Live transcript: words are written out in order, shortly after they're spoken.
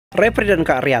Refry dan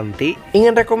Kak Rianti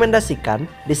ingin rekomendasikan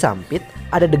di Sampit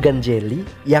ada Dengan jelly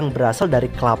yang berasal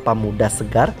dari kelapa muda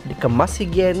segar dikemas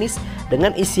higienis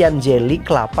dengan isian jelly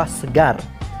kelapa segar.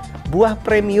 Buah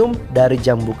premium dari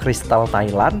jambu kristal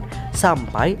Thailand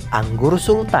sampai anggur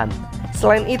sultan.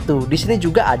 Selain itu, di sini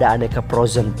juga ada aneka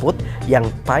frozen food yang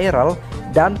viral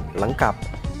dan lengkap.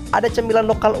 Ada cemilan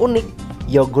lokal unik,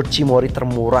 yogurt cimori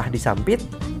termurah di Sampit,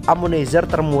 ammonizer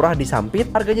termurah di Sampit.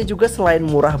 Harganya juga selain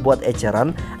murah buat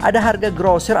eceran, ada harga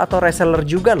grosir atau reseller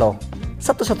juga loh.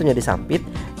 Satu-satunya di Sampit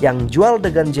yang jual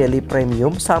Dengan jelly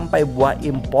premium sampai buah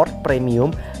import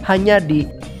premium hanya di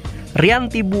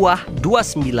Rianti Buah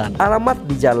 29. Alamat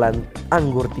di Jalan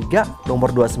Anggur 3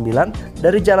 nomor 29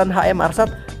 dari Jalan HM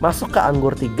Arsat masuk ke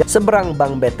Anggur 3 seberang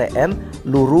Bank BTN,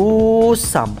 lurus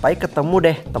sampai ketemu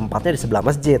deh tempatnya di sebelah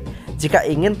masjid. Jika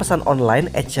ingin pesan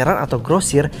online, eceran atau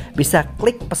grosir, bisa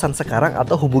klik pesan sekarang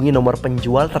atau hubungi nomor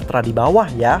penjual tertera di bawah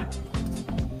ya.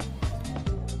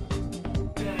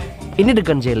 Ini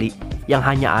Dengan jelly yang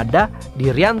hanya ada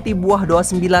di Rianti Buah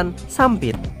 29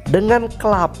 Sampit dengan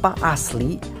kelapa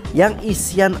asli yang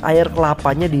isian air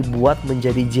kelapanya dibuat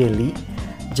menjadi jelly.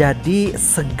 Jadi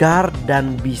segar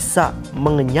dan bisa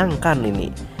mengenyangkan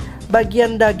ini.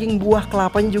 Bagian daging buah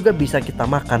kelapanya juga bisa kita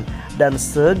makan dan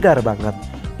segar banget.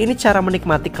 Ini cara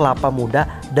menikmati kelapa muda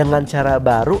dengan cara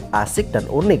baru, asik dan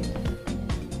unik.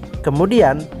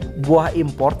 Kemudian buah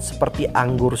import seperti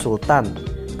anggur sultan.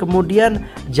 Kemudian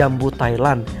jambu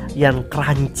Thailand yang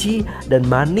crunchy dan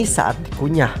manis saat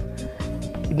dikunyah.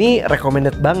 Ini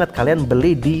recommended banget kalian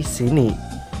beli di sini.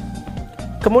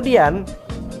 Kemudian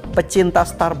pecinta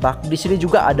Starbucks, di sini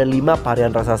juga ada 5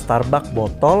 varian rasa Starbucks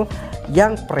botol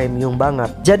yang premium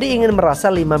banget. Jadi ingin merasa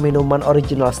 5 minuman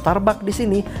original Starbucks di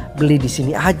sini, beli di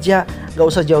sini aja, gak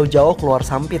usah jauh-jauh keluar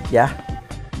Sampit ya.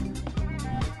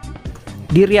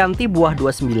 Di Rianti Buah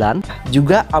 29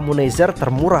 juga ammonizer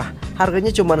termurah,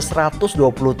 harganya cuma 123.000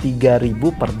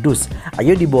 per dus.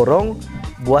 Ayo diborong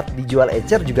buat dijual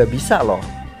ecer juga bisa loh.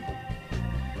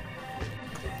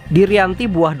 Di Rianti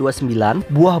Buah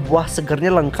 29, buah-buah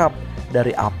segernya lengkap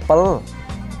dari apel,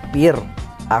 pir,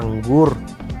 anggur,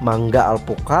 mangga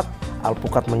alpukat,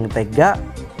 alpukat mentega,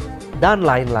 dan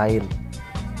lain-lain.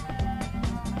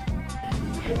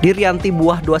 Di Rianti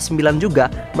Buah 29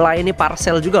 juga melayani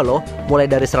parcel juga loh,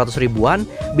 mulai dari 100 ribuan,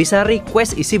 bisa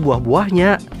request isi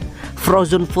buah-buahnya.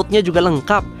 Frozen foodnya juga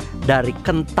lengkap dari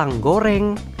kentang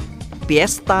goreng,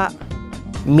 Fiesta,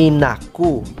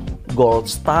 Minaku, Gold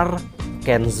Star,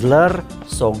 Kenzler,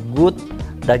 So Good,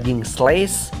 daging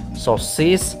slice,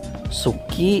 sosis,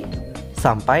 suki,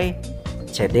 sampai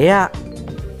cedea.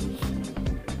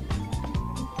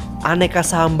 Aneka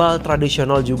sambal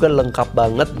tradisional juga lengkap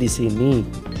banget di sini.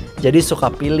 Jadi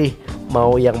suka pilih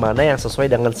mau yang mana yang sesuai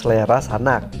dengan selera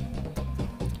sanak.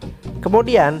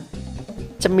 Kemudian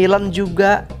cemilan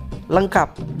juga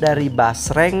lengkap dari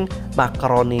basreng,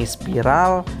 makaroni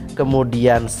spiral,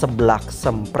 kemudian seblak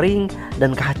sempring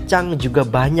dan kacang juga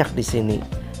banyak di sini.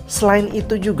 Selain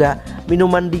itu juga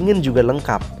minuman dingin juga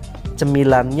lengkap,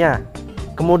 cemilannya,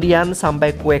 kemudian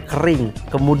sampai kue kering,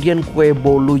 kemudian kue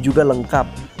bolu juga lengkap,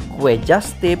 kue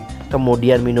just tip,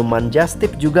 kemudian minuman just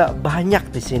tip juga banyak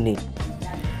di sini.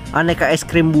 Aneka es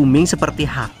krim booming seperti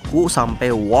Haku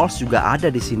sampai Walls juga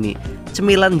ada di sini.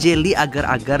 Cemilan jelly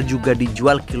agar-agar juga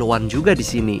dijual kiloan juga di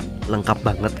sini. Lengkap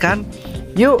banget kan?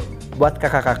 Yuk, buat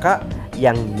kakak-kakak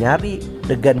yang nyari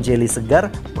Dengan jelly segar,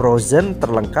 frozen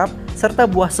terlengkap, serta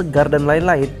buah segar dan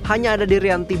lain-lain, hanya ada di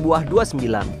Rianti Buah 29.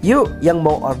 Yuk, yang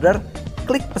mau order,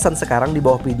 klik pesan sekarang di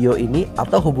bawah video ini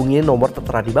atau hubungi nomor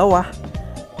tertera di bawah.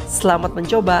 Selamat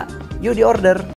mencoba, yuk di order.